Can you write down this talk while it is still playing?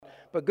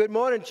But good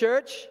morning,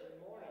 church.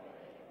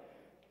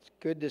 It's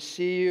good to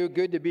see you.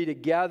 Good to be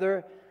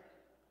together.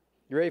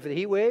 You ready for the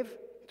heat wave?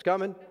 It's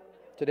coming.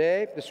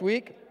 Today, this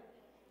week.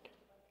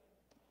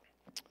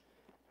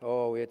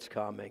 Oh, it's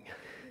coming.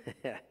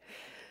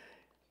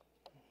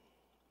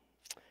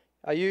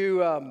 Are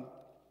you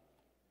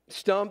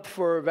stumped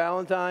for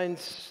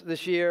Valentine's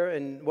this year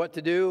and what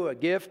to do, a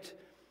gift?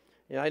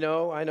 Yeah, I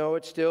know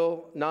it's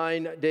still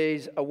 9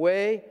 days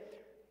away,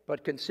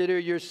 but consider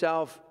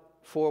yourself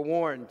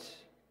forewarned.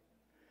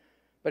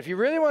 But if you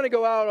really want to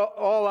go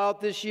all out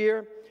this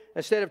year,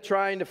 instead of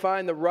trying to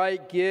find the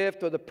right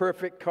gift or the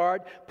perfect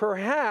card,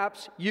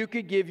 perhaps you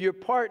could give your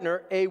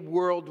partner a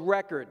world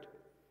record.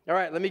 All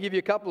right, let me give you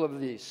a couple of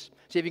these.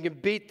 See if you can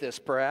beat this,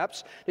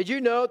 perhaps. Did you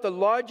know the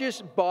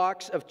largest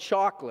box of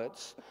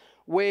chocolates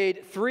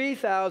weighed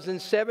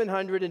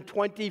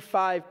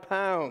 3,725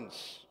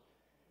 pounds?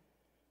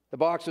 The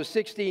box was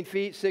 16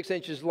 feet, 6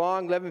 inches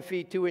long, 11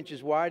 feet, 2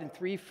 inches wide, and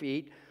 3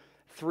 feet,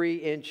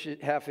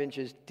 3.5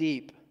 inches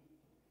deep.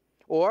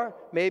 Or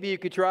maybe you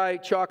could try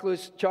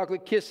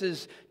Chocolate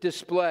Kisses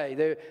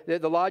display.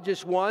 The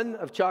largest one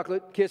of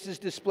Chocolate Kisses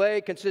display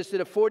consisted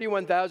of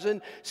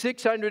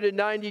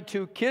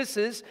 41,692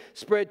 kisses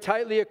spread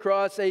tightly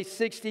across a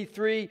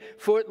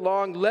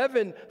 63-foot-long,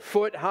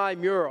 11-foot-high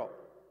mural.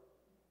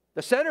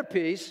 The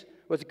centerpiece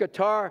was a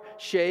guitar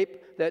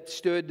shape that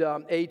stood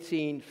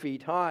 18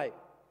 feet high.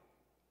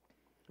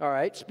 All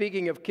right,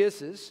 speaking of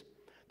kisses,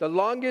 the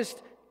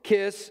longest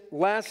kiss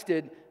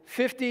lasted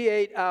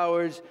 58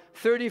 hours,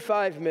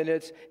 35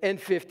 minutes,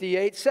 and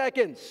 58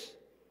 seconds.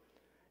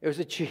 It was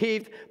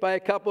achieved by a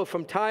couple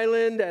from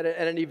Thailand at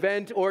an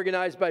event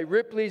organized by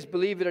Ripley's,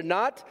 believe it or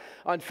not,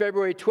 on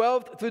February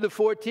 12th through the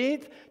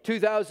 14th,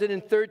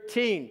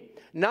 2013.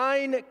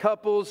 9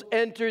 couples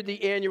entered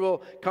the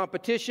annual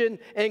competition,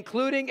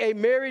 including a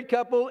married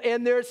couple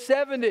in their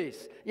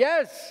 70s.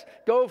 Yes,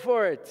 go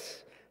for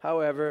it.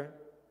 However,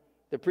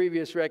 the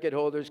previous record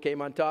holders came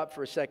on top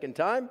for a second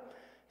time,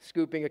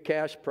 scooping a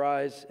cash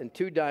prize and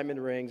 2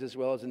 diamond rings, as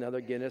well as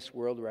another Guinness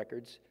World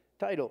Records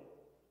title.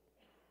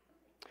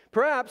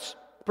 Perhaps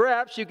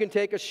you can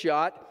take a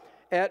shot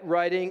at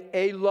writing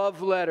a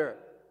love letter.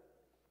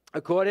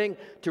 According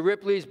to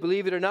Ripley's,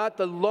 believe it or not,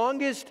 the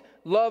longest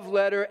love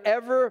letter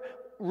ever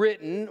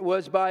written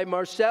was by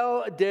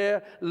Marcel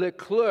de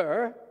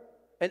Leclerc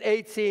in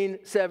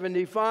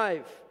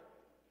 1875.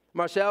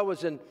 Marcel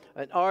was an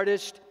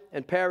artist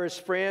in Paris,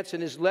 France,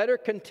 and his letter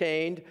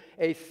contained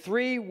a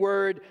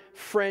 3-word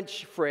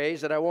French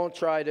phrase that I won't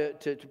try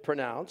to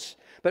pronounce,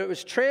 but it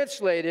was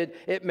translated,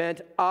 it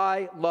meant,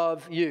 I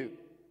love you.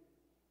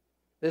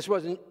 This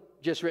wasn't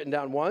just written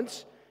down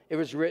once, it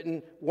was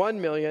written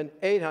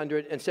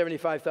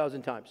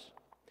 1,875,000 times.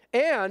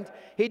 And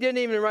he didn't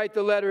even write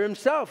the letter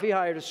himself, he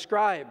hired a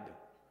scribe.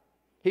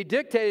 He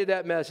dictated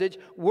that message,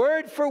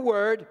 word for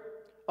word,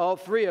 all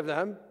 3 of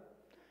them,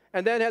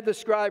 and then had the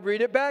scribe read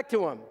it back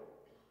to him.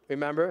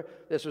 Remember,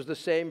 this was the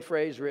same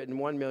phrase written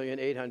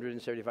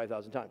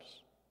 1,875,000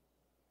 times.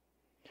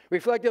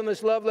 Reflecting on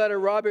this love letter,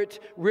 Robert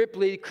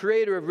Ripley,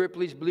 creator of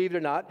Ripley's, believe it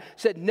or not,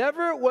 said,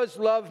 "Never was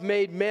love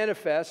made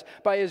manifest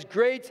by as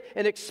great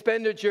an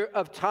expenditure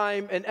of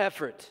time and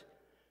effort."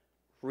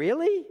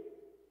 Really?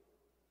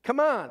 Come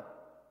on.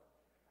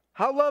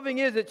 How loving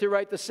is it to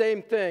write the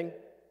same thing,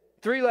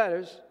 3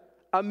 letters,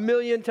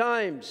 1,000,000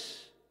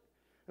 times?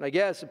 And I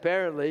guess,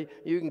 apparently,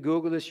 you can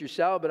Google this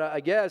yourself, but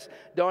I guess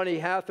Donny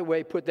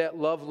Hathaway put that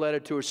love letter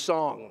to a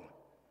song.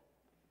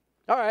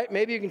 All right,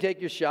 maybe you can take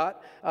a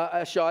shot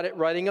at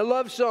writing a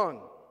love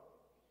song.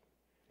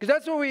 Because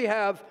that's what we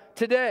have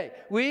today.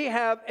 We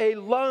have a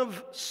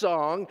love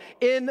song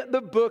in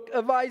the book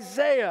of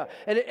Isaiah.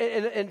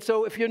 And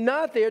so if you're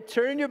not there,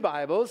 turn your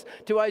Bibles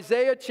to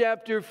Isaiah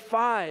chapter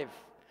 5.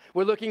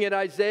 We're looking at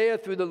Isaiah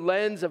through the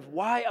lens of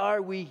why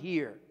are we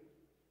here?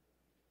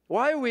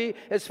 Why are we,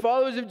 as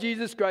followers of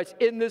Jesus Christ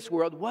in this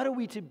world, what are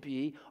we to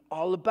be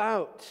all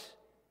about?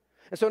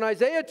 And so in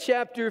Isaiah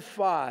chapter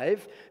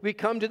 5, we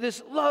come to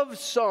this love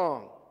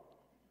song.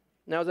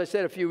 Now, as I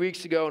said a few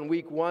weeks ago in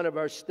week 1 of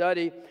our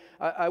study,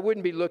 I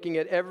wouldn't be looking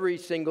at every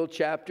single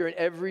chapter and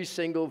every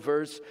single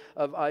verse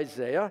of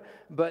Isaiah,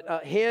 but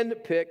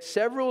hand-picked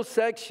several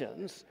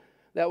sections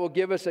that will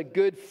give us a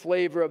good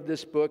flavor of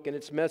this book and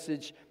its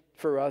message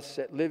for us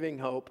at Living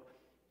Hope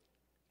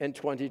in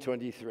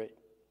 2023.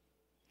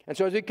 And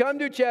so as we come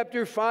to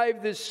chapter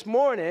 5 this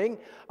morning,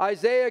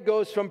 Isaiah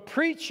goes from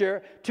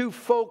preacher to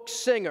folk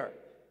singer.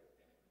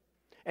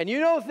 And you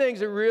know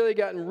things have really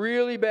gotten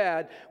really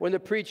bad when the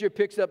preacher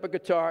picks up a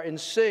guitar and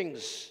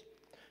sings.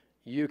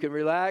 You can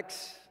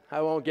relax.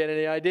 I won't get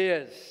any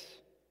ideas.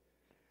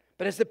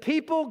 But as the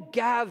people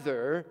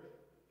gather,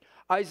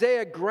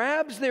 Isaiah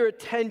grabs their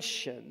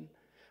attention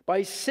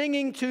by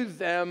singing to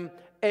them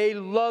a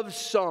love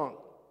song.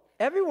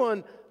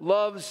 Everyone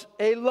loves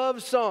a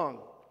love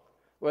song.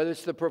 Whether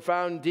it's the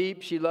profound,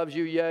 deep, she loves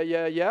you, yeah,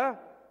 yeah, yeah,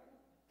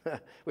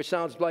 which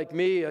sounds like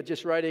me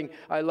just writing,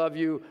 I love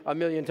you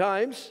 1,000,000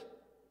 times.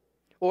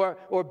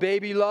 Or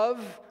baby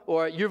love,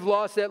 or you've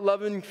lost that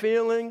loving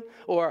feeling,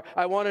 or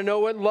I want to know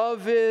what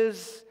love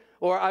is,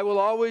 or I Will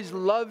Always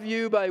Love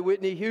You by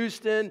Whitney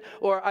Houston,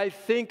 or I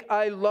Think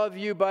I Love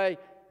You by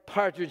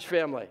Partridge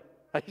Family.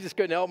 I just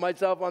couldn't help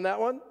myself on that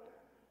one.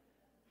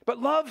 But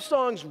love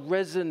songs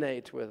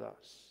resonate with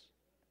us.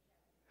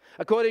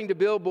 According to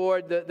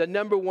Billboard, the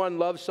number one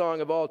love song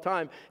of all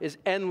time is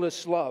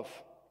Endless Love.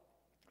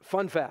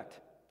 Fun fact.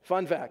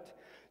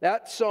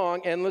 That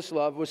song, Endless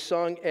Love, was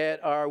sung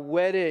at our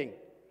wedding.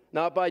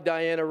 Not by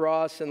Diana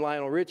Ross and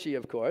Lionel Richie,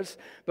 of course,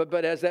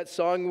 but as that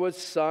song was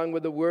sung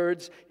with the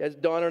words, as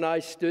Dawn and I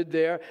stood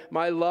there,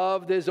 my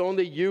love, there's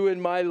only you in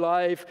my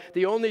life,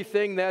 the only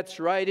thing that's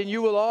right, and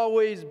you will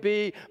always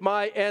be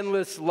my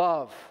endless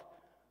love.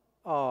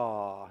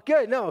 Oh,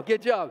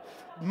 good job.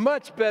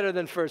 Much better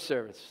than first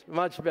service,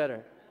 much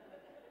better.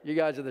 You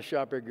guys are the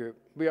sharper group.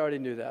 We already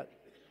knew that.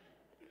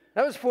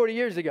 That was 40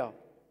 years ago.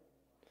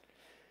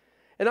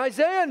 And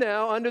Isaiah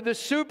now, under the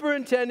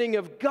superintending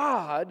of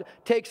God,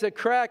 takes a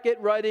crack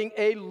at writing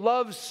a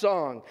love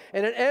song.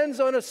 And it ends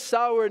on a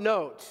sour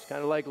note,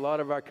 kind of like a lot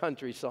of our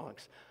country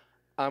songs.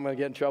 I'm going to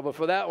get in trouble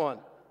for that one.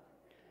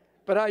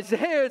 But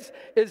Isaiah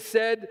is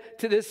said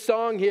to this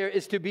song here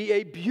is to be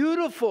a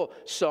beautiful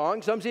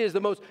song. Some say it's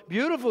the most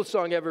beautiful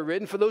song ever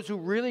written for those who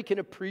really can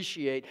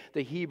appreciate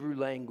the Hebrew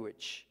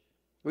language.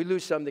 We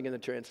lose something in the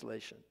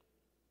translation.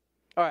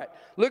 All right,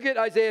 look at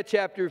Isaiah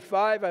chapter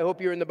 5. I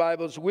hope you're in the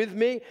Bibles with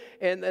me.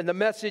 And the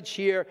message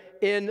here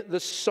in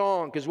the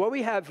song, because what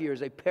we have here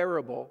is a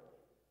parable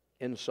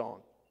in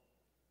song.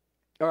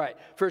 All right,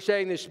 first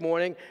saying this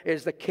morning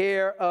is the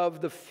care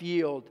of the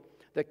field.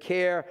 The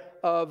care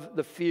of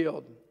the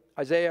field.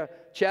 Isaiah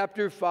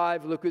chapter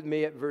 5, look with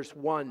me at verse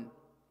 1.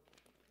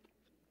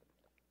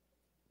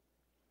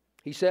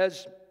 He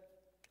says,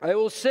 I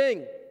will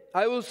sing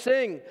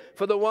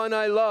for the one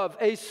I love,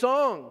 a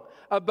song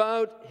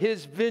about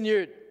his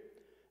vineyard.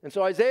 And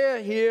so Isaiah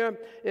here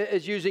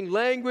is using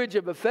language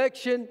of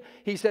affection.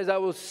 He says, I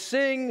will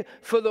sing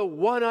for the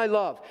one I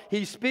love.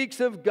 He speaks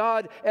of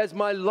God as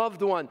my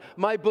loved one,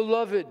 my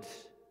beloved.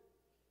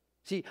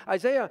 See,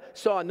 Isaiah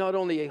saw not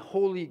only a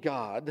holy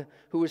God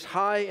who was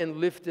high and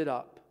lifted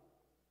up,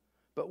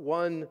 but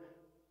one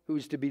who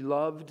is to be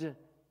loved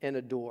and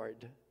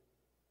adored.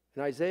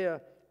 And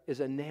Isaiah is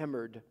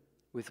enamored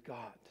with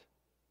God.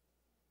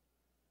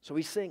 So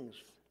he sings.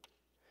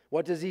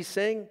 What does he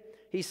sing?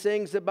 He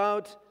sings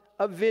about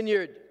a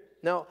vineyard.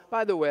 Now,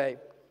 by the way,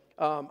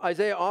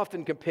 Isaiah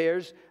often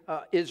compares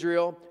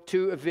Israel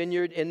to a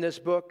vineyard in this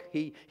book.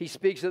 He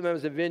speaks of them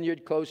as a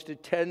vineyard close to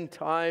 10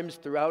 times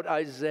throughout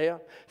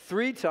Isaiah.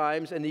 3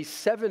 times in these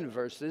 7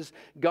 verses,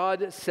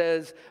 God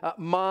says,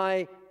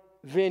 my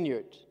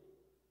vineyard.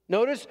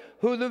 Notice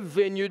who the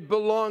vineyard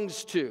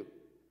belongs to.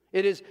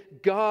 It is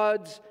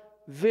God's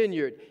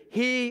vineyard.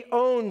 He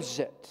owns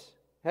it.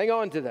 Hang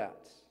on to that.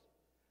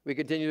 We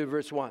continue to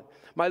verse 1.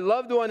 My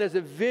loved one has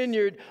a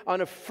vineyard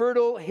on a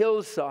fertile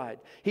hillside.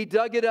 He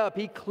dug it up.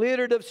 He cleared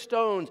it of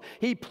stones.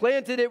 He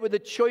planted it with the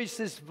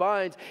choicest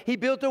vines. He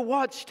built a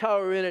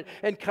watchtower in it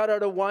and cut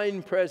out a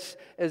winepress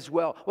as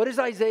well. What is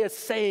Isaiah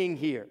saying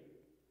here?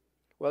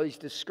 Well, he's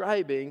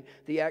describing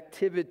the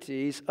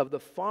activities of the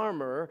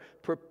farmer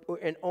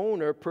and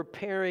owner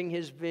preparing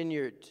his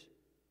vineyard.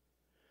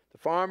 The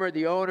farmer,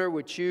 the owner,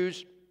 would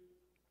choose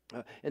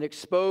an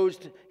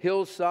exposed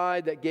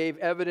hillside that gave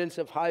evidence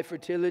of high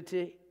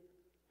fertility.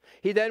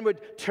 He then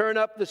would turn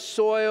up the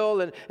soil,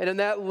 and in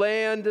that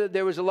land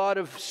there was a lot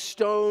of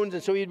stones,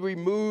 and so he'd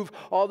remove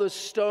all the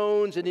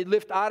stones, and he'd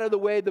lift out of the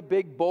way the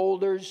big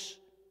boulders.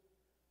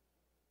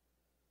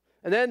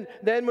 And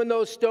then when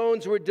those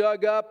stones were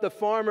dug up, the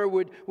farmer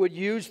would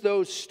use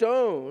those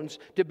stones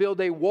to build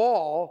a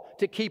wall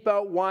to keep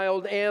out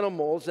wild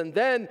animals, and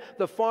then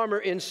the farmer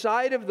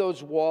inside of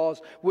those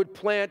walls would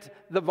plant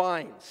the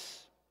vines.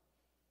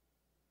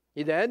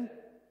 He then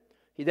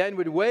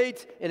would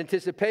wait in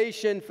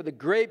anticipation for the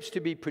grapes to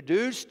be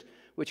produced,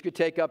 which could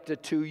take up to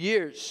 2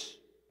 years.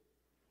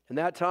 In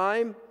that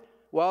time,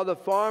 while the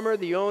farmer,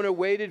 the owner,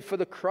 waited for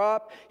the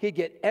crop, he'd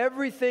get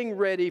everything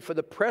ready for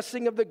the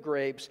pressing of the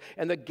grapes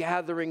and the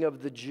gathering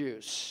of the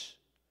juice.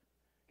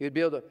 He'd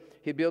build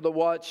a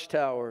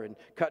watchtower and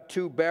cut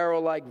 2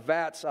 barrel-like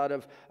vats out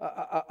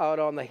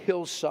on the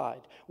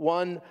hillside,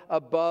 one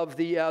above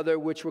the other,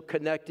 which were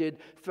connected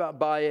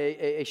by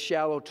a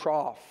shallow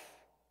trough.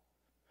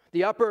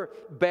 The upper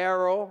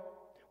barrel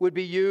would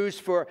be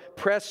used for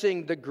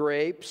pressing the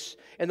grapes,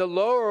 and the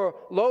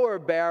lower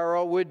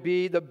barrel would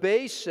be the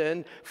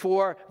basin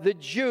for the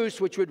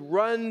juice, which would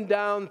run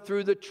down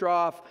through the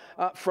trough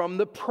from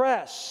the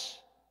press.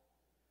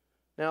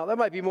 Now, that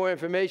might be more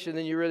information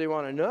than you really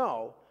want to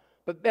know,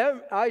 but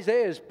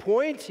Isaiah's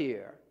point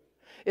here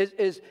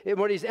is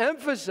what he's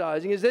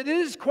emphasizing is that it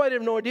is quite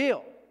an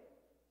ordeal.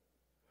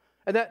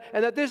 And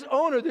that this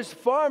owner, this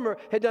farmer,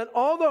 had done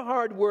all the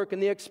hard work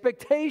in the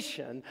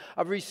expectation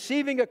of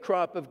receiving a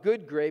crop of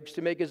good grapes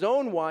to make his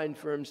own wine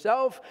for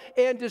himself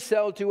and to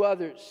sell to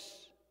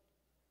others.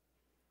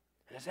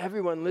 And as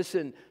everyone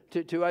listened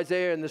to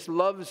Isaiah in this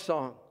love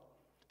song,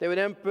 they would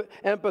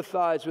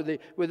empathize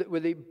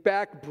with the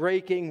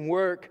back-breaking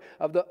work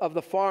of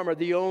the farmer,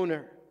 the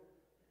owner.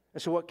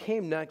 And so what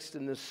came next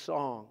in this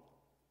song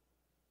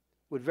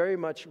would very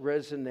much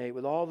resonate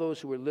with all those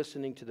who were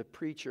listening to the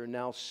preacher,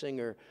 now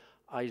singer,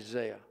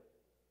 Isaiah.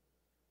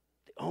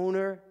 The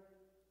owner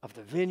of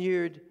the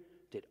vineyard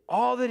did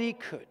all that he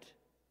could.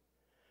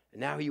 And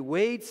now he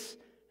waits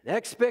in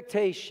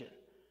expectation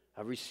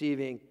of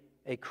receiving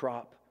a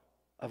crop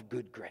of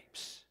good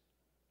grapes.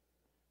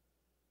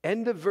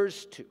 End of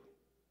verse 2.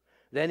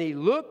 Then he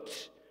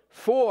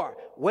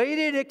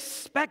waited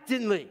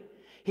expectantly.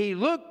 He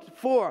looked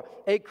for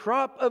a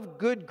crop of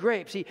good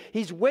grapes.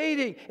 He's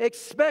waiting,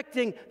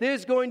 expecting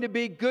there's going to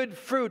be good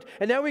fruit.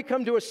 And now we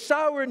come to a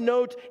sour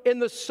note in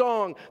the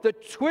song. The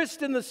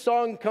twist in the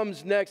song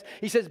comes next.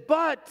 He says,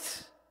 but,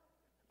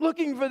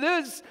 looking for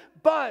this,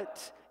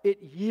 but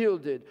it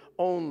yielded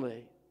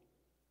only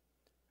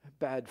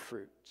bad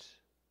fruit.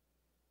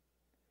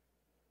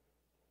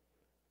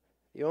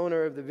 The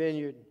owner of the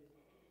vineyard,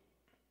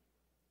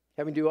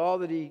 having done all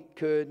that he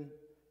could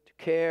to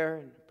care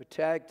and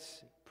protect,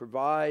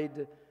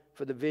 provide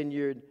for the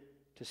vineyard,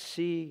 to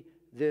see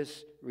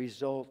this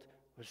result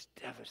was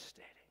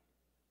devastating.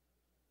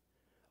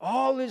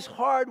 All his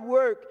hard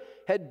work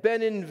had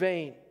been in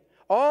vain.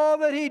 All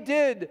that he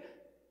did,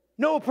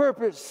 no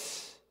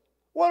purpose.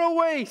 What a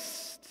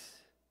waste.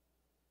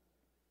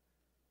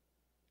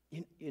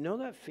 You know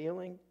that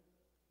feeling?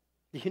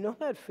 Do you know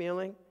that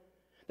feeling?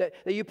 That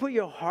you put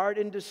your heart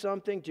into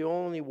something to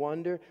only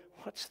wonder,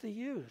 what's the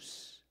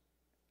use?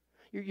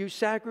 You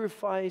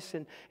sacrifice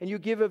and you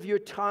give of your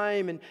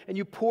time and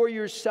you pour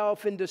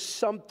yourself into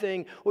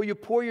something, or you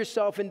pour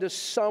yourself into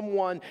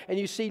someone, and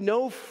you see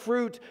no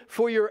fruit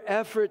for your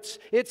efforts.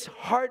 It's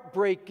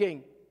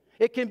heartbreaking.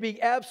 It can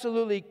be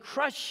absolutely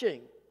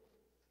crushing.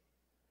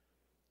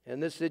 In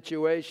this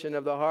situation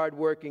of the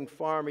hardworking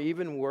farmer,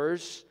 even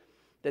worse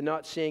than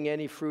not seeing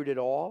any fruit at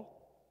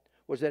all,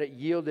 was that it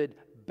yielded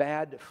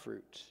bad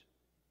fruit.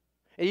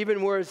 And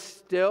even worse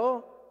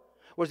still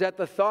was that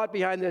the thought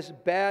behind this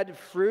bad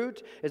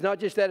fruit is not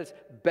just that it's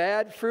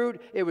bad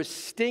fruit, it was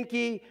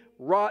stinky,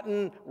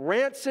 rotten,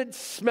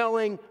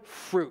 rancid-smelling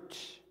fruit.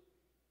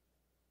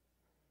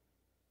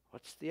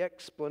 What's the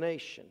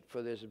explanation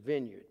for this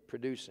vineyard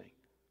producing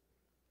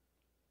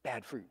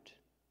bad fruit?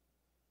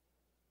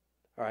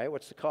 All right,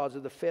 what's the cause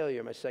of the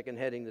failure? My second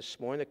heading this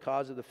morning, the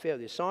cause of the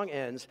failure. The song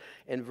ends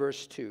in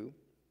verse 2,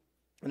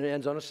 and it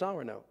ends on a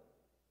sour note.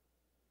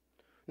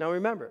 Now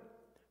remember,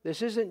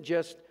 this isn't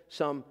just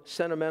some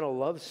sentimental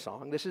love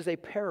song. This is a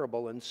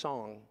parable in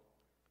song.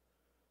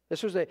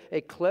 This was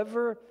a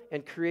clever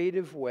and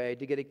creative way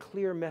to get a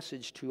clear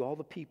message to all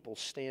the people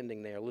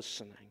standing there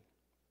listening.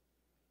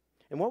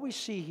 And what we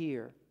see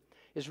here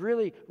is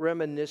really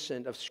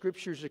reminiscent of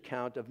Scripture's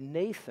account of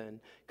Nathan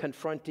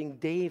confronting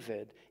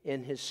David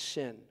in his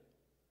sin.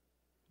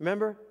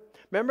 Remember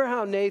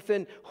how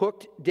Nathan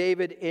hooked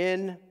David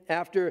in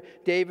after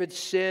David's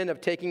sin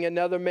of taking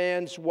another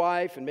man's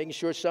wife and making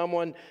sure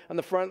someone on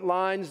the front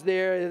lines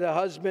there, the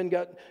husband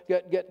got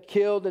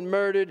killed and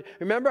murdered?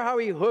 Remember how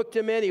he hooked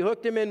him in? He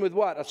hooked him in with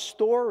what? A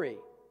story.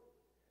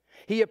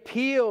 He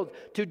appealed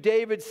to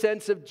David's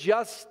sense of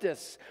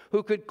justice,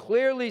 who could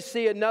clearly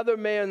see another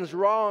man's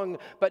wrong,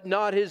 but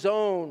not his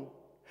own.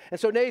 And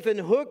so Nathan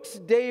hooks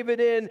David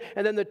in,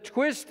 and then the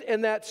twist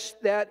in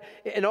that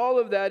in all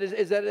of that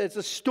is that it's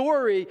a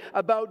story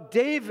about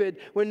David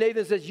when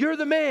Nathan says, "You're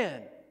the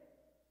man.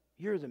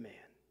 You're the man."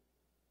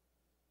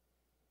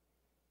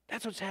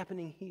 That's what's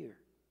happening here.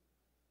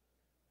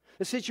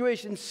 The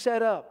situation's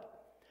set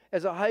up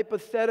as a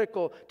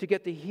hypothetical to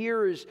get the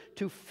hearers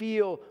to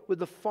feel with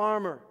the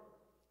farmer.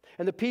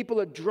 And the people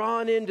are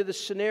drawn into the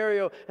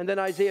scenario, and then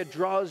Isaiah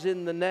draws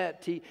in the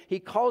net. He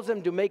calls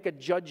them to make a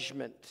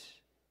judgment.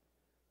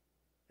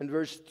 In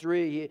verse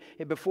 3,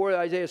 before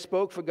Isaiah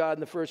spoke for God in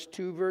the first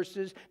 2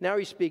 verses, now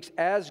he speaks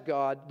as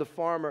God, the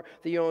farmer,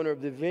 the owner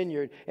of the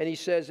vineyard. And he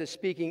says,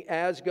 speaking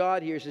as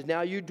God here, he says,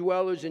 "Now you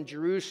dwellers in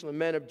Jerusalem,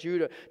 men of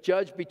Judah,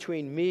 judge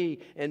between me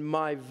and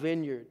my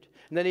vineyard."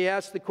 And then he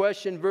asks the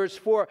question, verse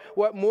 4,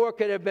 "What more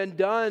could have been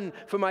done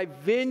for my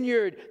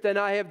vineyard than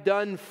I have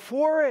done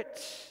for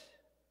it?"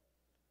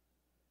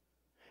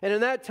 And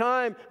in that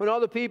time, when all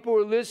the people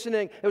were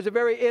listening, there was a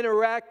very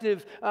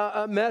interactive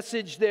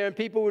message there, and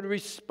people would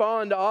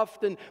respond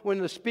often when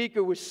the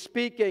speaker was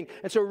speaking.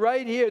 And so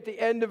right here at the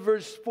end of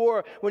verse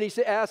 4, when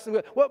he asked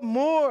them, "What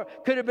more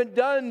could have been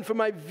done for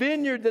my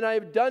vineyard than I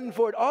have done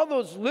for it?" all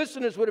those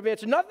listeners would have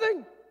answered,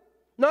 "Nothing,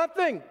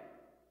 nothing,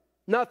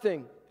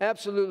 nothing,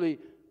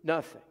 absolutely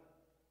nothing."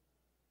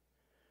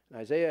 And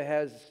Isaiah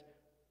has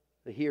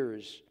the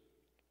hearers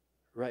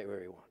right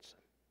where he wants them.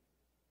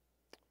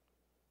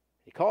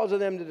 He calls on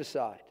them to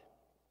decide.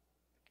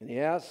 And he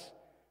asks,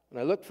 "When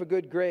I looked for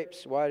good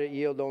grapes, why did it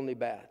yield only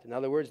bad?" In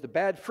other words, the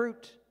bad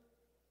fruit.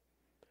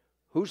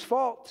 Whose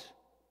fault?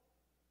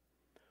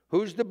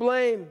 Who's to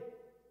blame?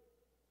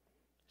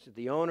 Is it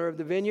the owner of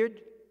the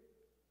vineyard?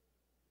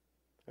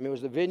 I mean,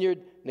 was the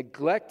vineyard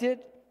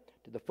neglected?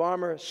 Did the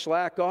farmer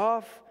slack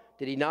off?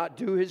 Did he not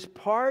do his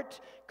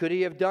part? Could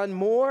he have done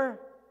more?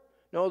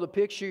 No, the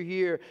picture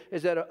here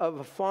is that of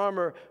a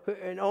farmer,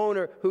 an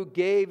owner who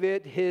gave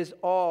it his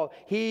all.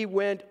 He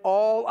went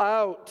all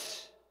out.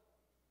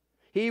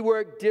 He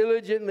worked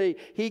diligently.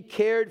 He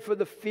cared for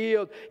the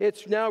field.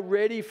 It's now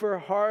ready for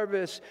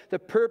harvest. The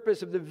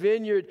purpose of the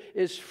vineyard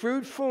is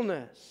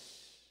fruitfulness.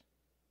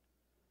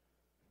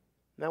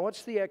 Now,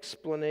 what's the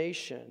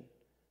explanation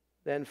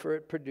then for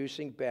it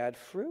producing bad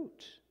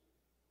fruit?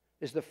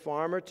 Is the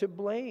farmer to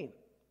blame?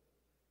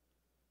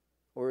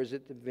 Or is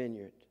it the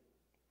vineyard?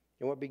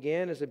 And what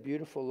began as a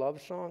beautiful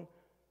love song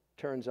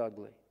turns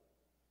ugly.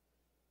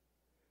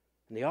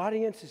 And the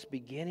audience is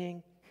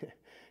beginning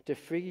to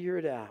figure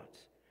it out,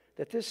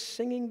 that this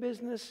singing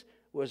business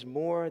was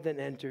more than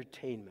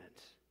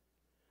entertainment.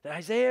 That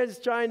Isaiah is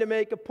trying to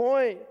make a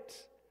point.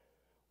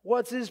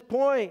 What's his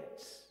point?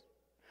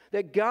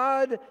 That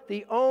God,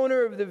 the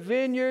owner of the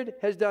vineyard,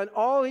 has done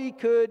all he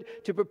could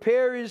to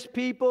prepare his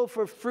people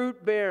for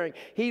fruit bearing.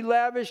 He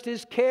lavished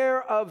his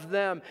care of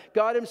them.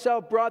 God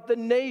himself brought the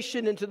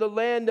nation into the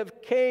land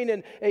of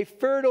Canaan, a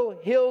fertile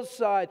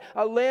hillside,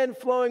 a land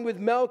flowing with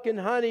milk and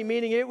honey,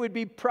 meaning it would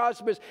be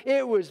prosperous.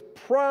 It was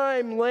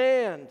prime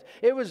land.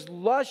 It was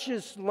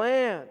luscious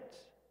land.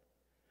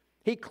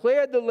 He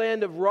cleared the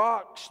land of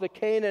rocks, the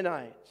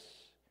Canaanites.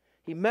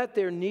 He met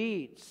their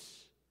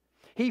needs.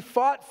 He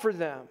fought for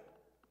them.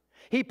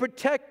 He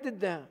protected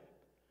them.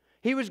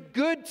 He was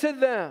good to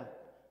them.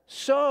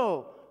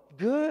 So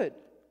good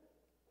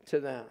to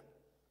them.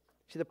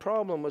 See, the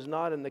problem was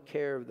not in the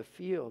care of the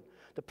field.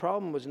 The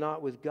problem was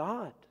not with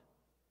God.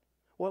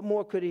 What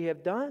more could he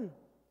have done?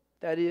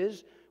 That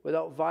is,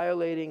 without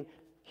violating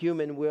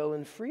human will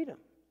and freedom.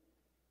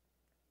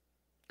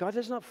 God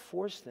does not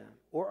force them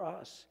or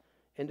us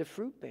into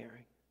fruit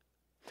bearing.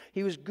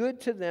 He was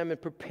good to them in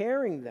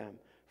preparing them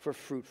for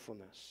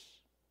fruitfulness.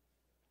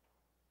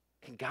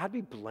 Can God be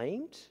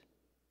blamed?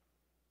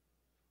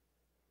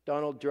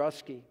 Donald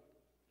Drusky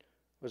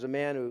was a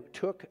man who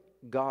took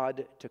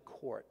God to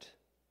court.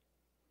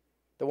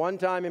 The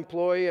one-time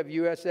employee of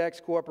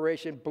USX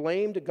Corporation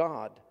blamed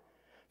God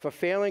for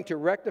failing to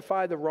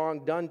rectify the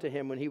wrong done to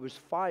him when he was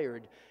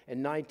fired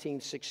in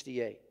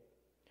 1968.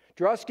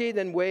 Drusky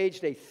then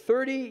waged a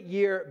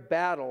 30-year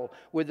battle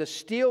with a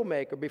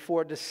steelmaker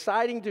before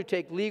deciding to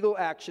take legal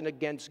action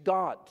against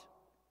God.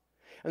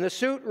 And the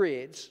suit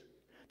reads,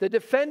 "The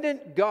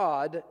defendant,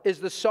 God, is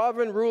the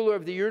sovereign ruler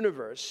of the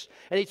universe,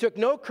 and he took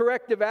no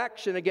corrective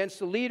action against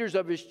the leaders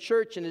of his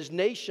church and his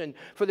nation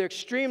for their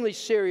extremely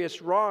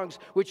serious wrongs,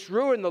 which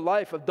ruined the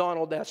life of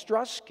Donald S.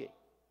 Drusky."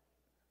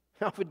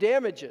 Now, for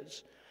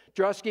damages,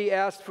 Drusky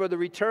asked for the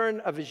return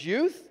of his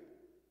youth,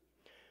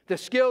 the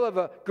skill of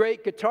a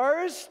great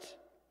guitarist,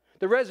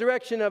 the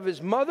resurrection of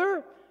his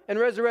mother, and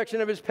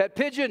resurrection of his pet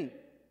pigeon.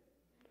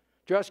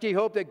 Drusky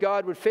hoped that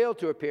God would fail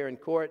to appear in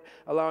court,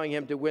 allowing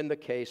him to win the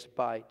case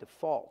by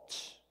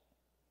default.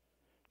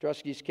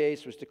 Drusky's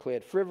case was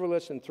declared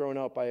frivolous and thrown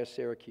out by a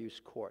Syracuse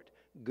court.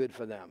 Good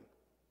for them.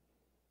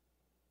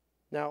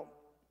 Now,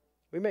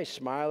 we may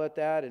smile at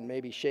that and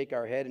maybe shake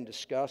our head in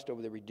disgust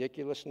over the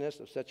ridiculousness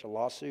of such a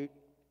lawsuit.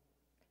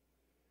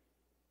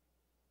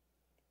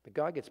 But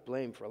God gets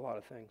blamed for a lot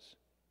of things.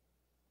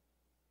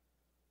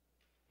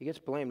 He gets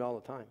blamed all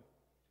the time.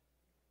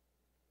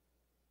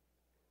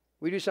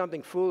 We do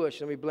something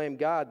foolish and we blame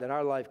God, then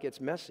our life gets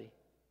messy.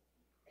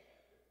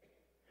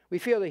 We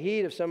feel the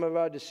heat of some of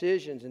our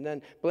decisions and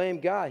then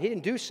blame God. He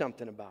didn't do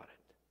something about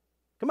it.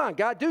 Come on,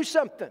 God, do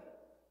something.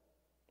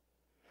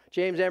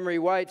 James Emery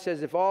White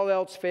says, if all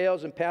else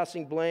fails in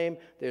passing blame,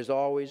 there's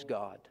always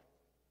God.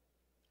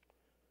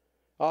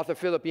 Author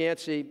Philip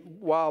Yancey, a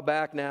while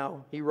back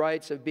now, he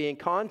writes of being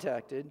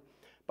contacted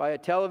by a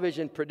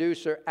television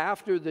producer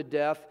after the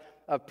death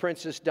of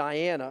Princess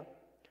Diana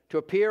to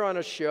appear on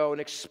a show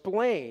and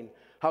explain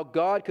how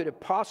God could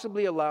have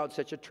possibly allowed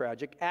such a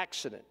tragic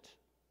accident.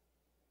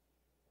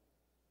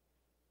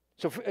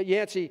 So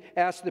Yancey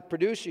asked the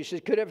producer, he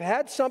said, could it have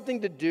had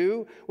something to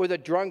do with a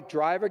drunk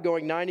driver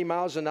going 90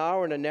 miles an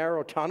hour in a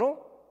narrow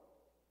tunnel?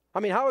 I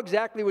mean, how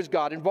exactly was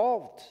God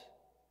involved?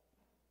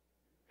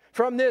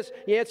 From this,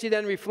 Yancey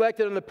then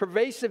reflected on the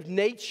pervasive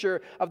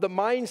nature of the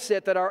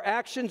mindset that our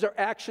actions are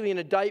actually an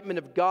indictment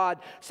of God,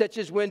 such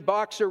as when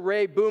boxer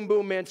Ray Boom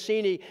Boom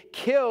Mancini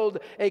killed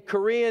a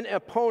Korean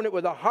opponent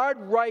with a hard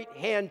right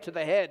hand to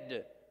the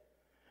head.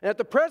 And at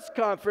the press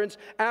conference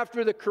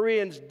after the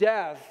Korean's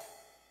death,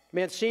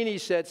 Mancini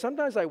said,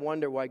 sometimes I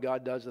wonder why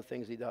God does the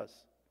things he does.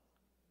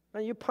 Now,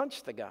 you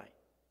punched the guy.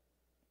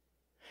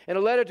 In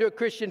a letter to a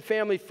Christian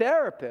family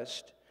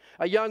therapist,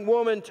 a young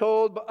woman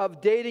told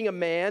of dating a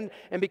man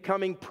and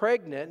becoming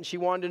pregnant, and she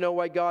wanted to know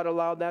why God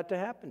allowed that to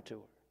happen to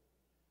her.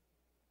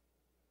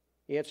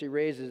 Yancey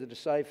raises a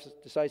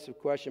decisive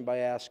question by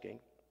asking,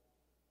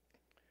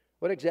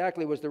 what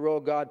exactly was the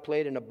role God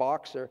played in a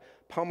boxer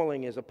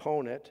pummeling his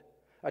opponent,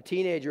 a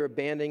teenager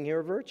abandoning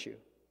her virtue?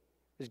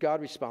 Is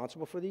God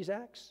responsible for these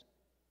acts?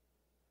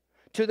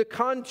 To the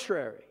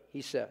contrary,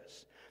 he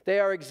says, they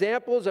are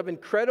examples of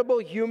incredible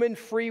human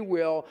free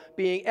will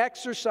being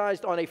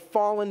exercised on a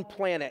fallen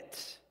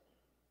planet.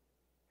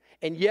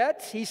 And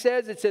yet, he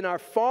says, it's in our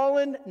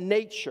fallen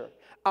nature,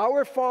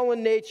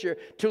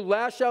 to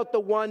lash out the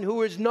one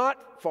who is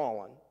not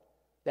fallen,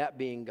 that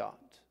being God.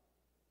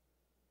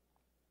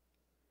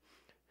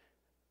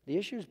 The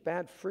issue is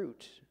bad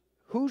fruit.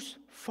 Whose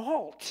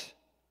fault?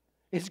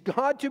 Is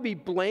God to be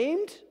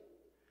blamed?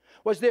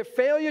 Was their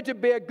failure to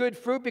bear good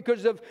fruit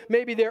because of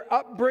maybe their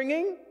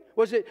upbringing?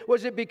 Was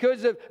it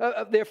because of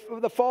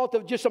the fault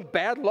of just some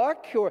bad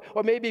luck?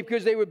 Or maybe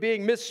because they were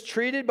being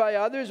mistreated by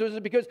others? Was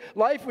it because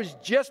life was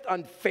just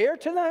unfair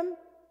to them?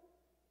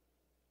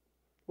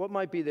 What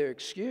might be their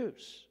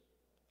excuse?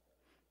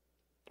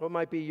 What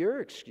might be your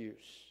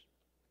excuse?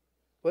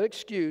 What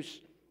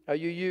excuse are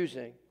you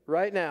using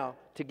right now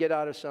to get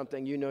out of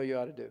something you know you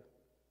ought to do?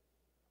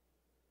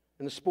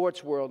 In the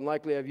sports world, and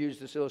likely I've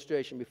used this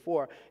illustration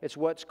before, it's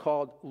what's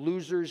called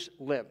loser's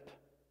limp.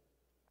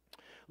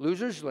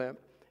 Loser's limp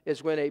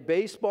is when a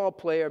baseball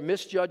player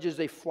misjudges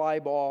a fly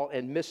ball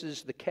and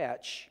misses the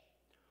catch,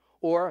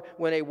 or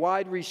when a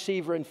wide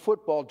receiver in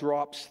football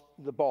drops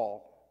the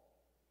ball.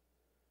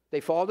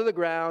 They fall to the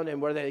ground,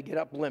 and where they get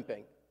up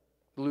limping.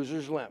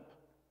 Loser's limp.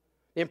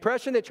 The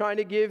impression they're trying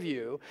to give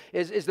you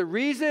is the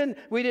reason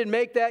we didn't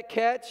make that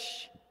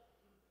catch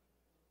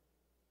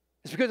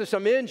it's because of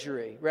some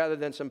injury rather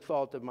than some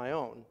fault of my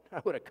own.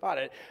 I would have caught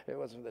it. It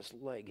wasn't this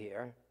leg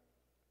here.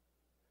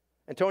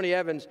 And Tony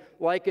Evans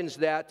likens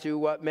that to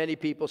what many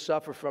people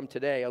suffer from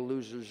today, a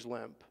loser's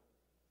limp.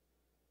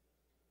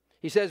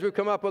 He says we've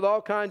come up with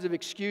all kinds of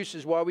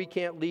excuses why we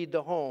can't lead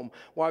the home,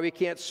 why we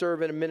can't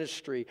serve in a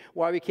ministry,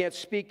 why we can't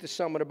speak to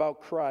someone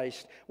about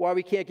Christ, why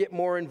we can't get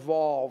more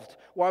involved,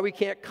 why we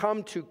can't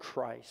come to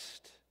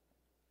Christ.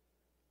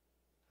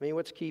 I mean,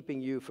 what's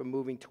keeping you from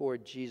moving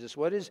toward Jesus?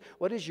 What is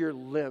your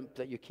limp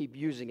that you keep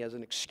using as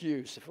an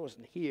excuse? If it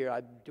wasn't here,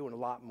 I'd be doing a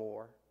lot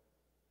more.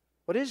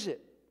 What is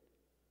it?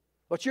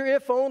 What's your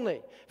if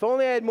only? If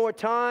only I had more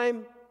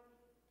time.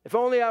 If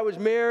only I was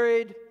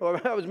married,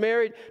 or I was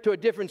married to a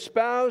different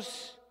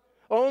spouse.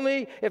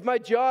 Only if my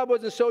job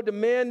wasn't so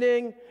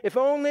demanding. If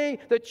only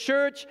the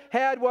church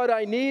had what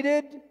I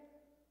needed.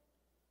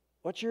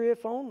 What's your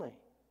if only?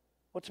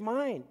 What's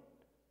mine?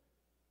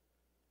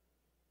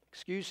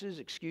 Excuses,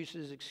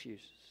 excuses,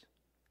 excuses.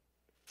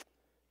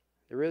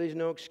 There really is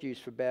no excuse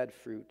for bad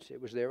fruit.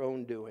 It was their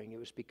own doing. It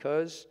was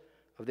because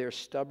of their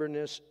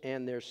stubbornness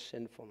and their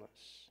sinfulness.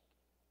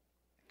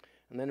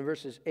 And then in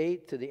verses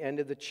 8 to the end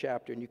of the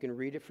chapter, and you can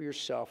read it for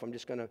yourself. I'm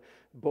just going to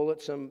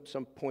bullet some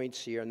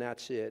points here, and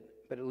that's it.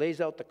 But it lays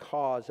out the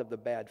cause of the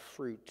bad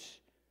fruit.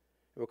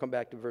 We'll come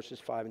back to verses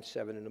 5 and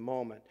 7 in a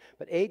moment.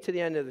 But 8 to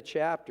the end of the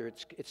chapter,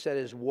 it's said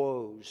as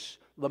woes,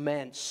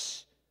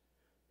 laments.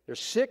 There's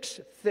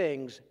 6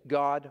 things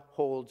God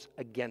holds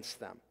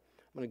against them.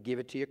 I'm going to give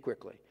it to you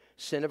quickly.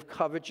 Sin of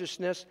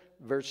covetousness,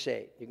 verse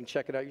 8. You can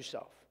check it out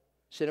yourself.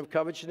 Sin of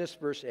covetousness,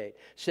 verse 8.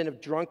 Sin of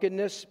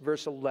drunkenness,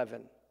 verse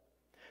 11.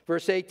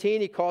 Verse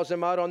 18, he calls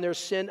them out on their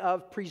sin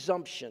of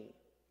presumption.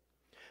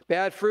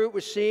 Bad fruit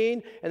was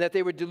seen, and that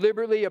they were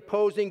deliberately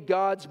opposing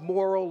God's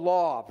moral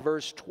law,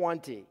 verse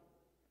 20.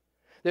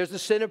 There's the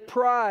sin of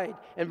pride.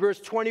 In verse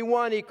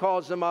 21, he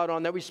calls them out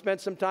on that. We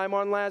spent some time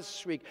on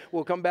last week.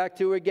 We'll come back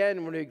to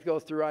again when we go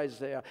through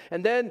Isaiah.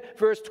 And then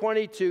verse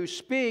 22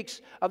 speaks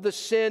of the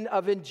sin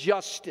of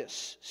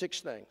injustice.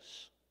 6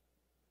 things.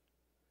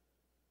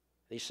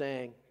 He's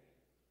saying,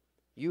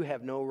 you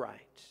have no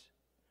right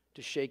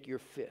to shake your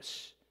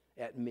fists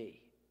at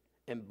me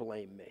and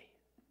blame me.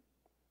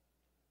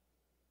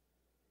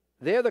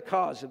 They're the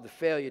cause of the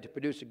failure to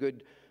produce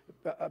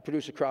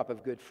a crop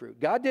of good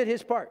fruit. God did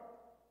his part.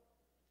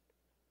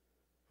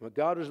 What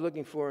God was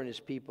looking for in his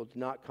people did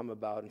not come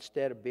about.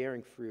 Instead of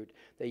bearing fruit,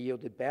 they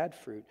yielded bad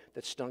fruit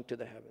that stunk to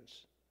the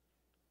heavens.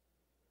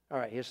 All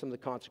right, here's some of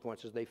the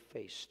consequences they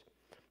faced.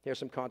 Here's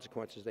some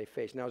consequences they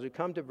faced. Now, as we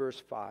come to verse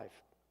 5,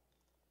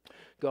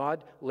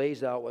 God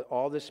lays out what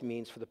all this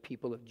means for the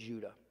people of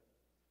Judah.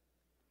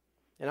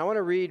 And I want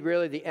to read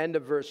really the end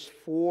of verse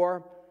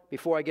 4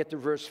 before I get to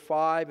verse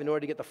 5 in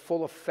order to get the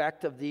full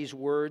effect of these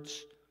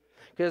words.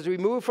 Because as we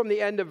move from the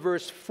end of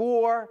verse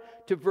 4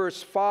 to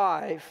verse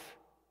 5,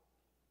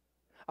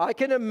 I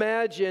can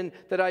imagine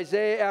that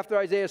after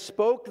Isaiah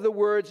spoke the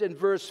words in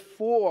verse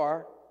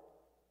 4,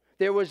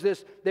 there was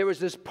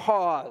this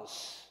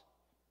pause.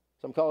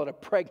 Some call it a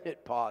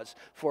pregnant pause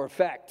for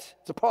effect.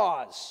 It's a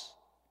pause.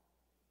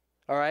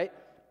 All right?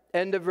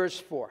 End of verse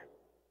 4.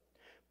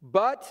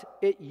 But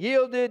it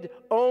yielded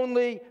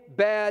only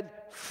bad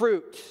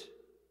fruit.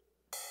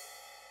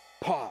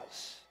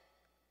 Pause.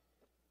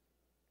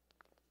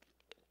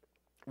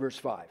 Verse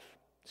 5,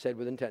 said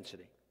with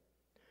intensity.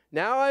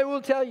 Now I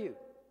will tell you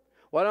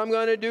what I'm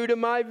going to do to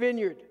my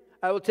vineyard.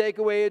 I will take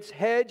away its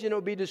hedge, and it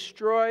will be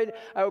destroyed.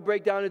 I will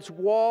break down its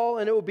wall,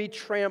 and it will be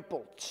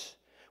trampled.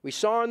 We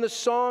saw in the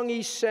song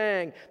he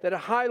sang that it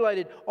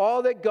highlighted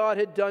all that God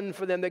had done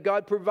for them, that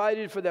God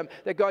provided for them,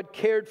 that God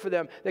cared for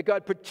them, that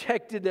God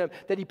protected them,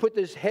 that he put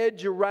this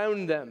hedge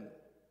around them.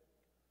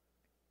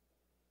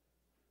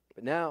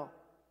 But now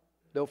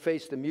they'll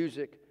face the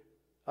music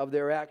of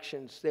their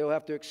actions. They'll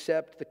have to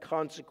accept the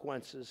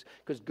consequences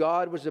because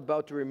God was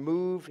about to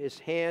remove his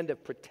hand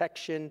of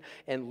protection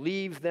and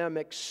leave them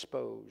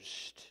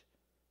exposed.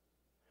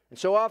 And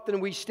so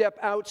often we step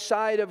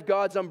outside of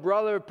God's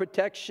umbrella of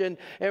protection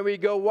and we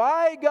go,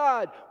 why,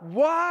 God?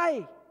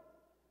 Why?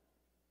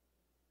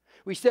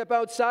 We step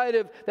outside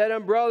of that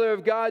umbrella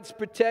of God's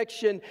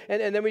protection,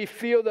 and then we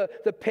feel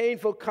the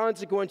painful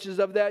consequences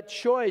of that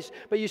choice.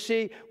 But you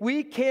see,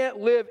 we can't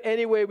live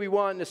any way we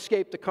want and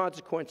escape the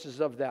consequences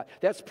of that.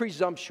 That's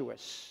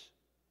presumptuous.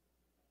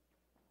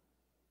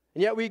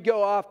 And yet we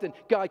go often,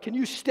 God, can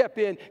you step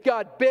in?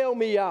 God, bail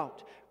me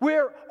out.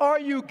 Where are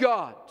you,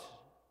 God?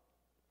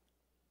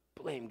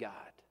 Blame God.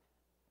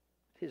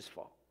 His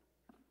fault.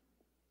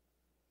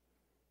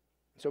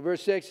 So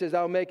verse 6 says,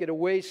 I'll make it a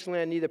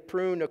wasteland, neither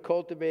prune nor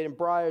cultivate, and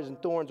briars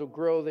and thorns will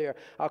grow there.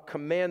 I'll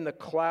command the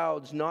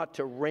clouds not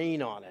to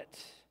rain on it.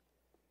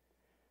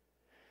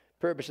 The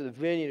purpose of the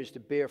vineyard is to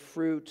bear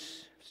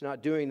fruits. If it's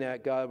not doing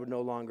that, God would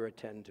no longer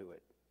attend to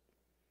it.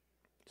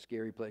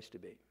 Scary place to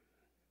be.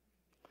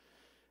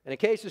 And in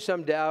case of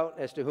some doubt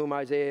as to whom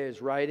Isaiah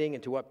is writing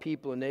and to what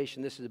people and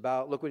nation this is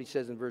about, look what he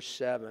says in verse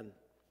 7.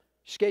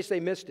 Just in case they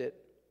missed it.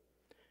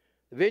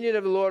 The vineyard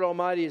of the Lord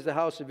Almighty is the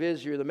house of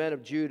Israel. The men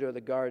of Judah are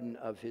the garden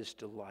of his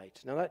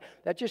delights. Now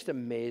that just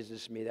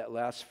amazes me, that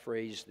last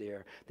phrase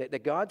there.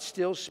 That God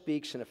still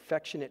speaks in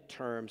affectionate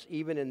terms,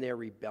 even in their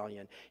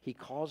rebellion. He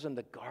calls them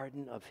the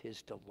garden of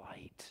his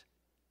delight.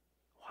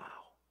 Wow,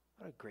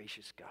 what a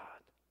gracious God.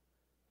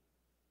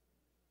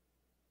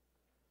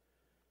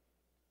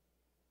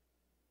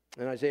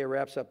 And Isaiah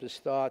wraps up his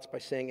thoughts by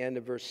saying, end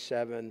of verse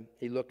 7,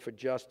 he looked for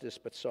justice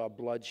but saw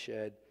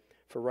bloodshed,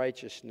 for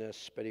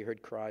righteousness, but he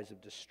heard cries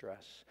of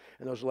distress.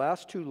 And those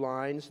last two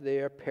lines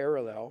there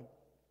parallel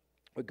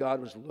what God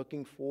was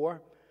looking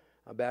for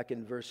back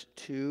in verse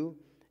 2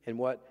 and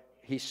what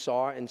he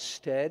saw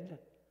instead,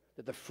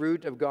 that the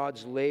fruit of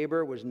God's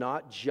labor was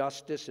not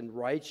justice and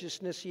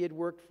righteousness he had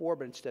worked for,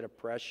 but instead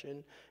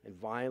oppression and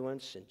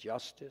violence and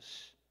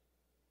justice.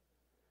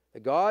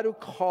 The God who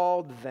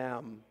called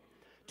them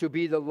to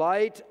be the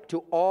light to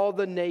all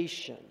the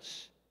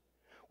nations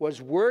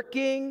was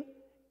working,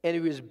 and he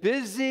was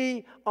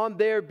busy on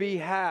their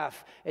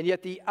behalf. And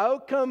yet the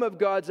outcome of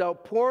God's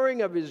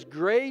outpouring of his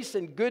grace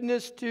and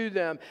goodness to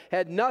them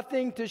had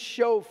nothing to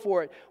show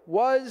for it.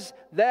 Was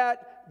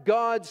that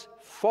God's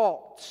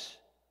fault?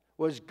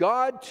 Was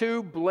God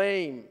to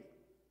blame?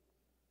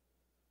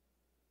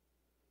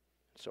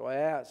 So I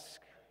ask,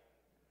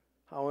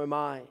 how am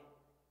I?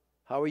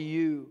 How are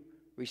you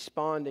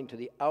responding to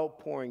the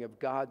outpouring of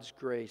God's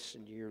grace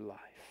into your life?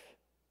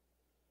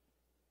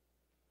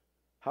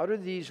 How do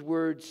these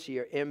words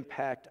here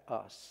impact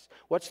us?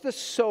 What's the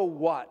so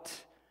what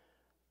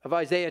of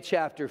Isaiah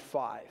chapter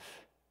 5?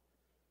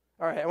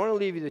 All right, I want to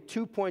leave you the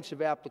 2 points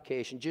of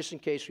application, just in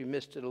case we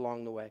missed it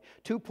along the way.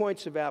 2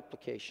 points of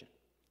application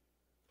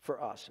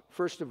for us.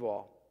 First of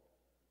all,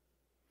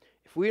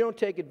 if we don't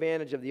take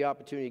advantage of the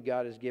opportunity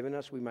God has given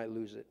us, we might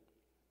lose it.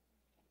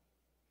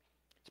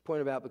 It's a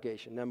point of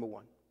application, number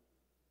 1.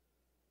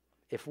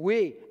 If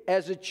we,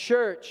 as a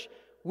church,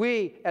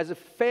 we as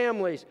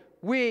families,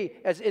 we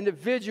as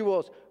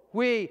individuals,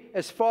 we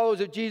as followers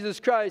of Jesus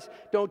Christ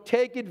don't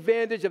take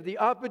advantage of the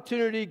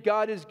opportunity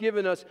God has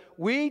given us,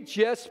 we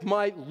just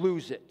might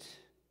lose it.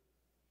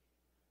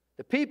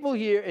 The people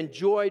here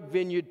enjoyed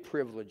vineyard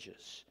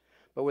privileges,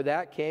 but with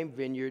that came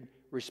vineyard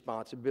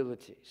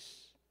responsibilities.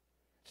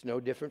 It's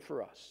no different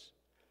for us.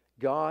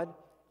 God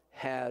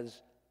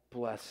has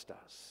blessed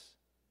us.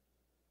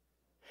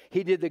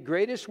 He did the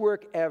greatest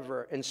work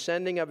ever in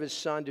sending of his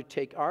Son to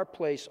take our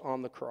place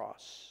on the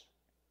cross.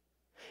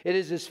 It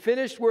is his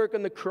finished work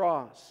on the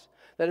cross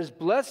that has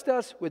blessed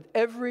us with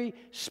every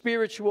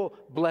spiritual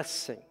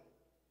blessing.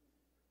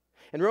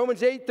 And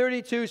Romans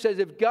 8:32 says,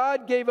 if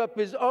God gave up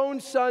his own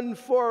Son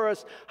for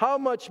us, how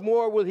much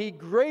more will he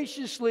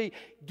graciously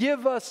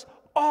give us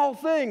all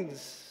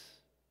things?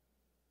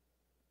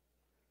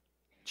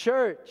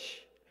 Church,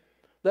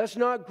 let's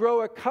not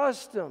grow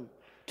accustomed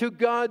to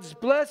God's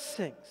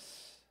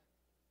blessings.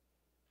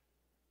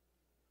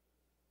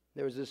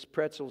 There was this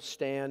pretzel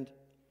stand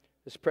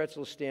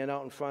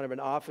out in front of an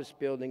office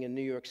building in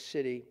New York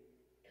City.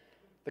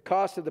 The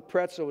cost of the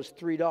pretzel was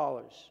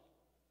 $3.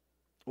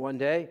 One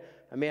day,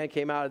 a man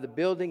came out of the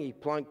building, he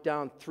plunked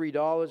down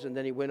 $3, and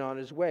then he went on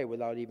his way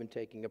without even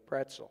taking a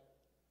pretzel.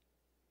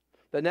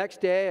 The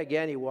next day,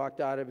 again, he walked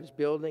out of his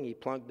building, he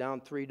plunked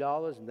down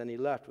 $3, and then he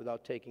left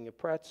without taking a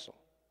pretzel.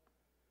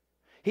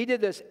 He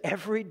did this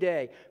every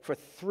day for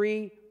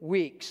 3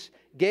 weeks,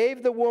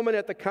 gave the woman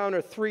at the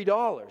counter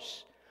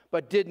 $3,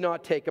 but did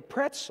not take a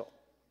pretzel.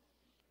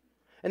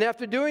 And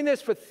after doing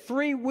this for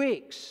 3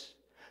 weeks,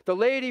 the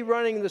lady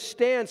running the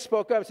stand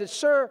spoke up and said,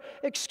 "Sir,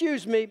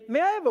 excuse me,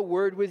 may I have a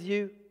word with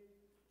you?"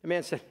 The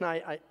man said,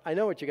 I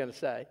know what you're going to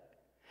say.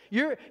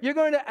 You're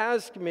going to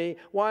ask me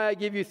why I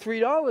give you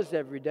 $3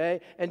 every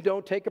day and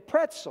don't take a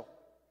pretzel.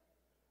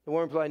 The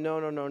woman replied,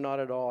 no, not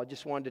at all. I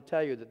just wanted to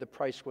tell you that the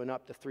price went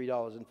up to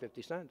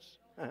 $3.50.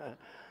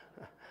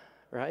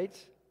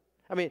 Right?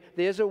 I mean,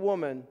 there's a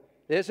woman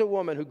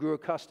who grew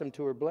accustomed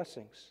to her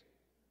blessings.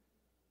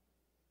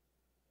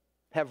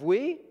 Have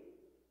we?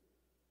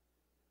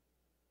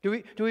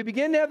 Do we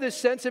begin to have this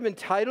sense of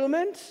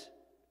entitlement?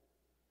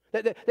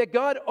 That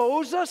God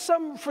owes us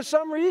for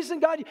some reason?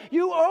 God,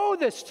 you owe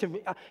this to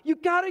me. You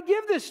got to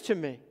give this to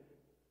me.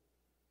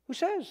 Who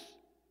says?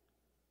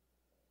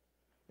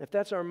 If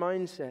that's our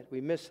mindset,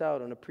 we miss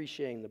out on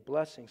appreciating the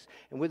blessings.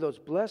 And with those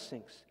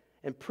blessings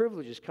and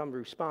privileges come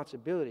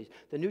responsibilities.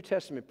 The New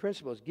Testament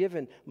principle is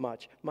given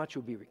much, much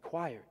will be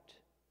required.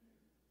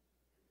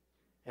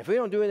 If we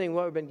don't do anything with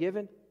what we've been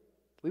given,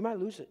 we might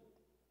lose it.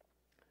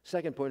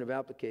 Second point of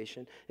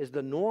application is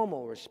the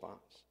normal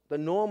response. The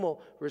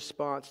normal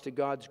response to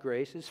God's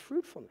grace is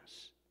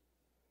fruitfulness.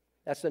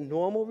 That's the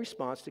normal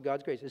response to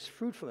God's grace, is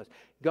fruitfulness.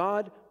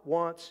 God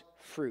wants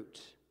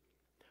fruit.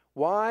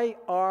 Why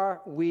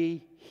are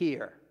we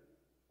here?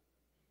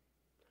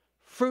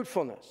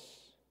 Fruitfulness.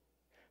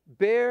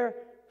 Bear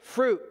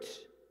fruit.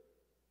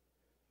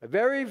 The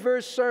very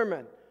first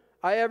sermon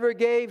I ever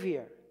gave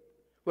here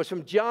was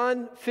from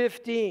John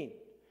 15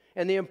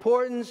 and the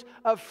importance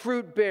of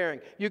fruit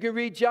bearing. You can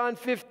read John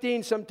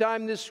 15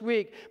 sometime this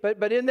week,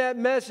 but in that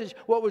message,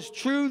 what was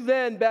true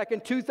then back in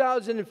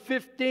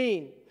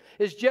 2015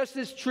 is just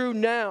as true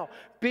now.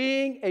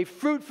 Being a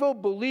fruitful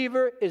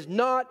believer is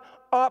not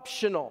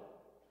optional.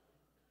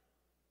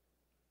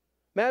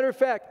 Matter of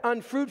fact,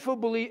 unfruitful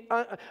believer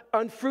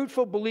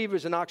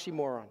is an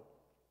oxymoron.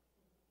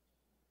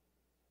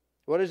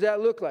 What does that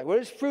look like? What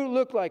does fruit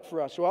look like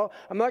for us? Well,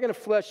 I'm not going to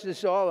flesh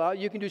this all out.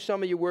 You can do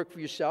some of your work for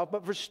yourself.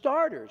 But for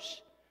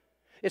starters,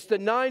 it's the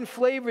 9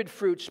 flavored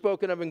fruits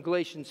spoken of in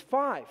Galatians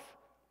 5.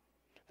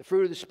 The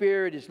fruit of the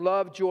Spirit is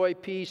love, joy,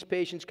 peace,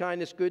 patience,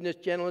 kindness, goodness,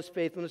 gentleness,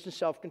 faithfulness, and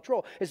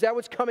self-control. Is that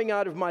what's coming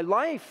out of my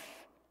life?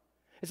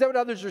 Is that what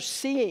others are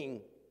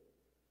seeing?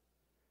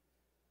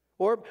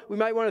 Or we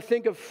might want to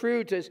think of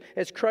fruit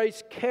as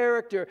Christ's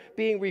character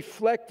being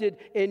reflected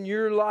in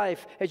your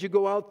life as you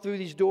go out through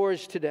these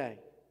doors today.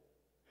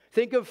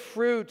 Think of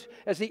fruit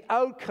as the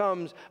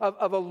outcomes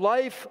of a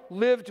life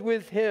lived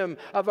with Him,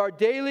 of our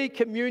daily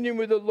communion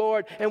with the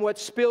Lord, and what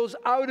spills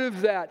out of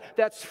that.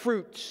 That's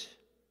fruit.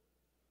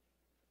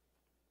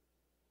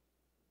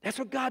 That's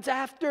what God's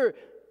after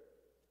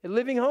in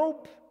Living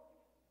Hope.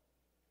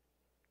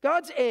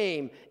 God's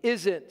aim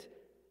isn't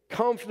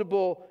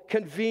comfortable,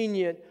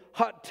 convenient,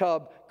 hot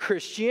tub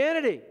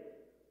Christianity.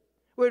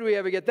 Where do we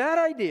ever get that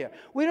idea?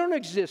 We don't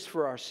exist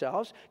for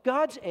ourselves.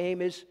 God's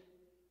aim is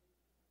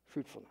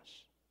fruitfulness.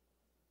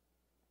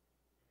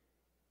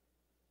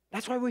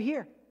 That's why we're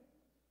here.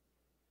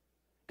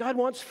 God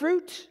wants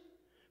fruit.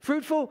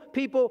 Fruitful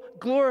people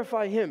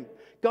glorify Him.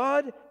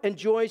 God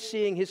enjoys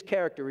seeing His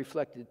character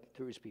reflected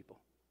through His people.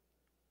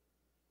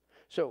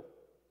 So,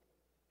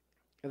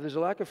 if there's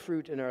a lack of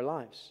fruit in our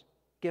lives,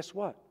 guess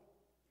what?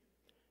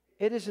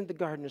 It isn't the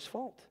gardener's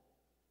fault.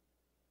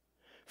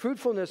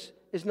 Fruitlessness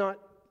is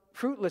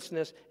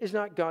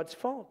not God's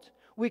fault.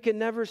 We can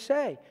never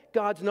say,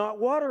 God's not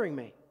watering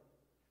me.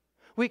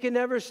 We can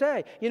never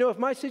say, if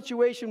my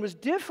situation was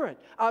different,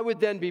 I would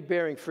then be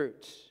bearing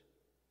fruits.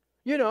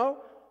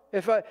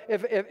 If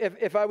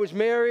I was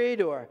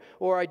married or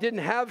I didn't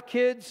have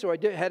kids or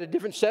had a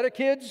different set of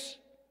kids,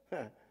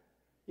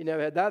 you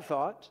never had that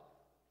thought.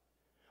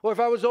 Or if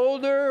I was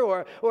older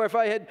or if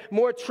I had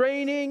more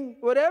training,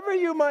 whatever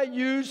you might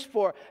use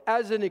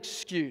as an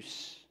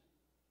excuse.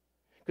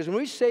 Because when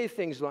we say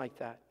things like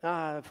that,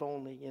 if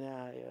only,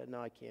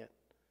 no, I can't.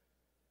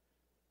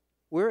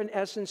 We're in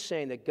essence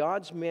saying that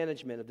God's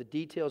management of the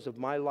details of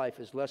my life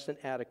is less than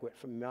adequate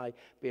for my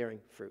bearing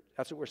fruit.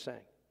 That's what we're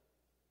saying.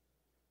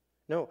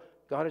 No,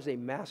 God is a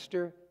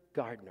master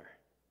gardener.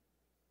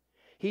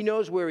 He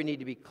knows where we need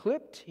to be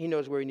clipped. He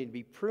knows where we need to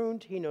be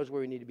pruned. He knows where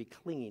we need to be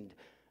cleaned.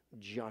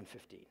 John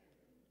 15.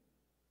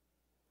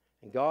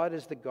 And God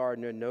as the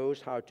gardener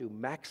knows how to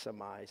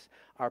maximize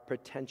our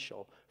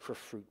potential for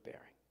fruit bearing.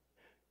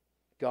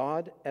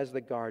 God as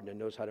the gardener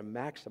knows how to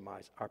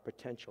maximize our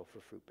potential for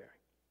fruit bearing.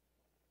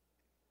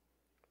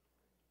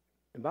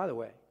 And by the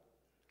way,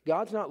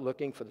 God's not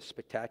looking for the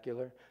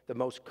spectacular, the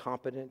most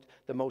competent,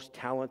 the most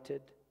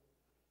talented.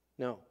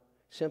 No,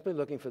 simply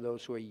looking for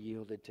those who are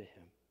yielded to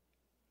Him.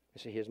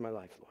 And say, here's my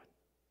life, Lord.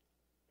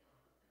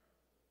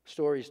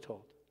 Stories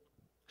told.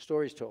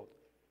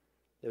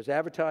 It was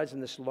advertised in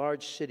this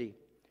large city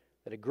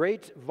that a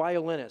great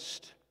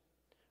violinist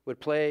would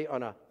play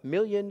on a $1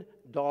 million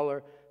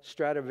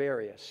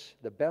Stradivarius,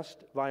 the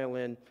best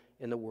violin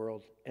in the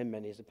world, in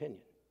many's opinion.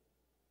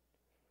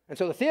 And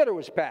so the theater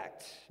was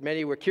packed.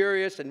 Many were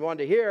curious and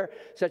wanted to hear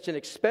such an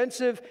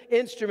expensive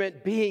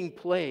instrument being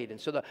played. And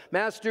so the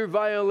master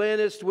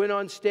violinist went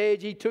on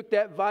stage. He took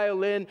that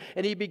violin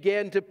and he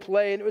began to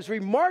play. And it was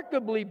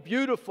remarkably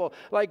beautiful,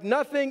 like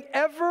nothing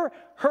ever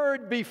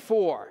heard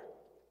before.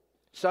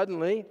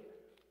 Suddenly,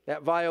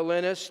 that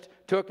violinist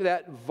took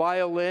that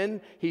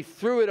violin, he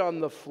threw it on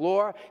the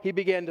floor, he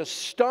began to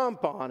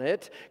stomp on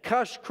it,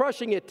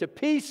 crushing it to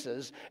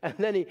pieces, and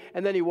then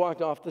he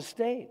walked off the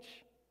stage.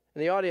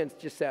 And the audience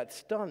just sat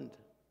stunned.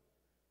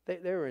 They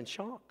were in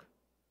shock.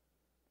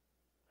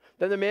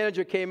 Then the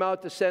manager came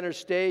out to center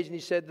stage and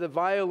he said the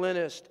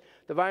violinist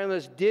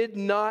did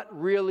not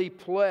really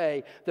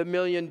play the $1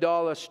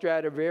 million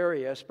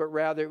Stradivarius, but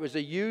rather it was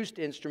a used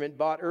instrument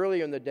bought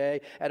earlier in the day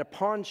at a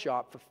pawn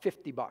shop for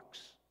 $50.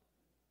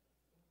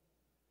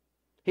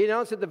 He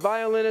announced that the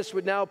violinist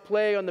would now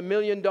play on the $1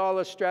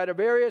 million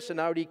Stradivarius, and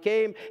out he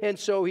came, and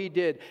so he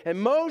did. And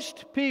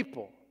most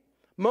people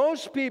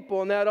Most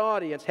people in that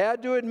audience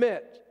had to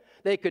admit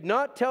they could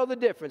not tell the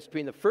difference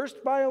between the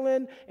first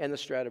violin and the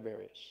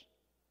Stradivarius.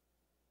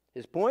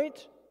 His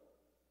point?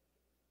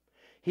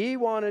 He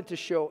wanted to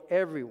show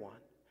everyone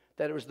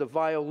that it was the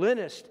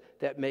violinist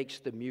that makes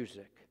the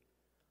music,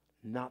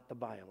 not the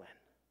violin.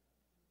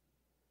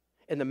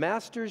 In the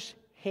master's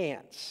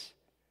hands,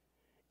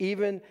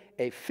 even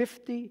a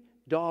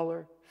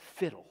 $50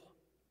 fiddle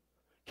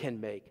can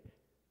make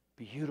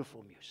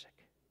beautiful music.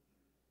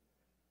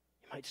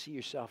 You might see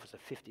yourself as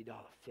a $50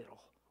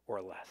 fiddle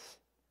or less.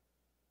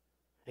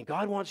 And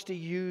God wants to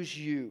use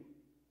you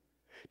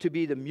to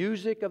be the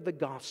music of the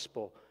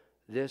gospel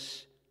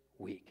this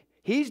week.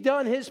 He's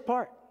done his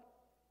part.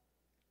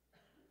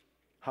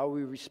 How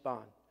we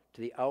respond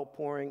to the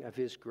outpouring of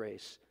his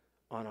grace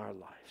on our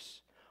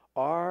lives.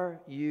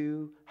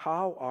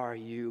 How are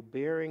you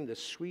bearing the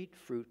sweet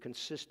fruit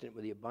consistent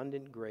with the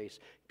abundant grace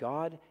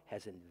God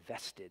has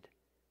invested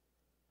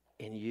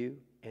in you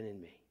and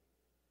in me?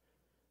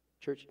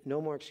 Church,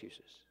 no more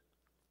excuses.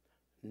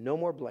 No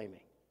more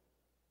blaming.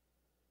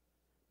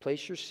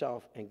 Place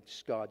yourself in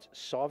God's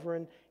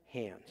sovereign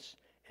hands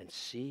and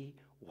see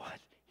what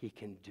he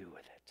can do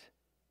with it.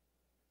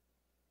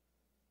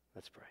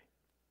 Let's pray.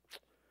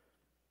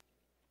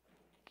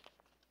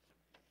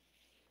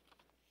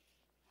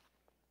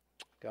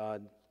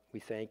 God, we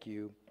thank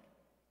you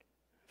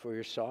for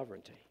your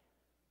sovereignty.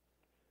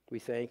 We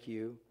thank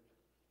you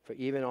for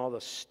even all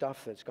the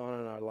stuff that's gone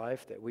on in our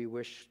life that we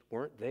wish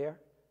weren't there.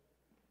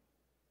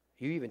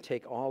 You even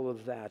take all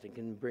of that and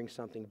can bring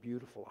something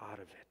beautiful out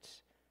of it.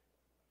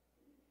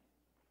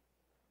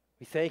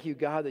 We thank you,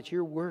 God, that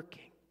you're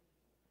working.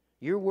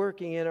 You're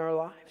working in our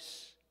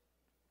lives.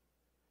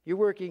 You're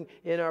working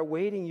in our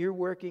waiting. You're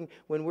working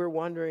when we're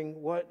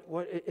wondering what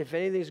if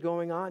anything's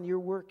going on. You're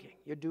working.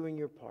 You're doing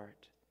your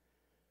part.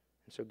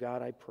 And so,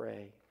 God, I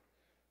pray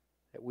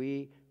that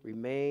we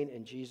remain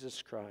in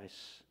Jesus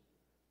Christ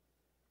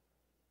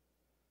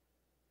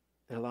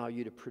and allow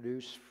you to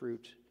produce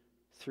fruit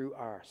through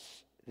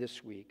us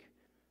this week,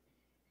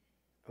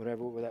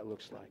 whatever that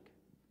looks like,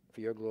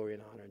 for your glory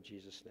and honor in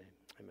Jesus' name.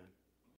 Amen.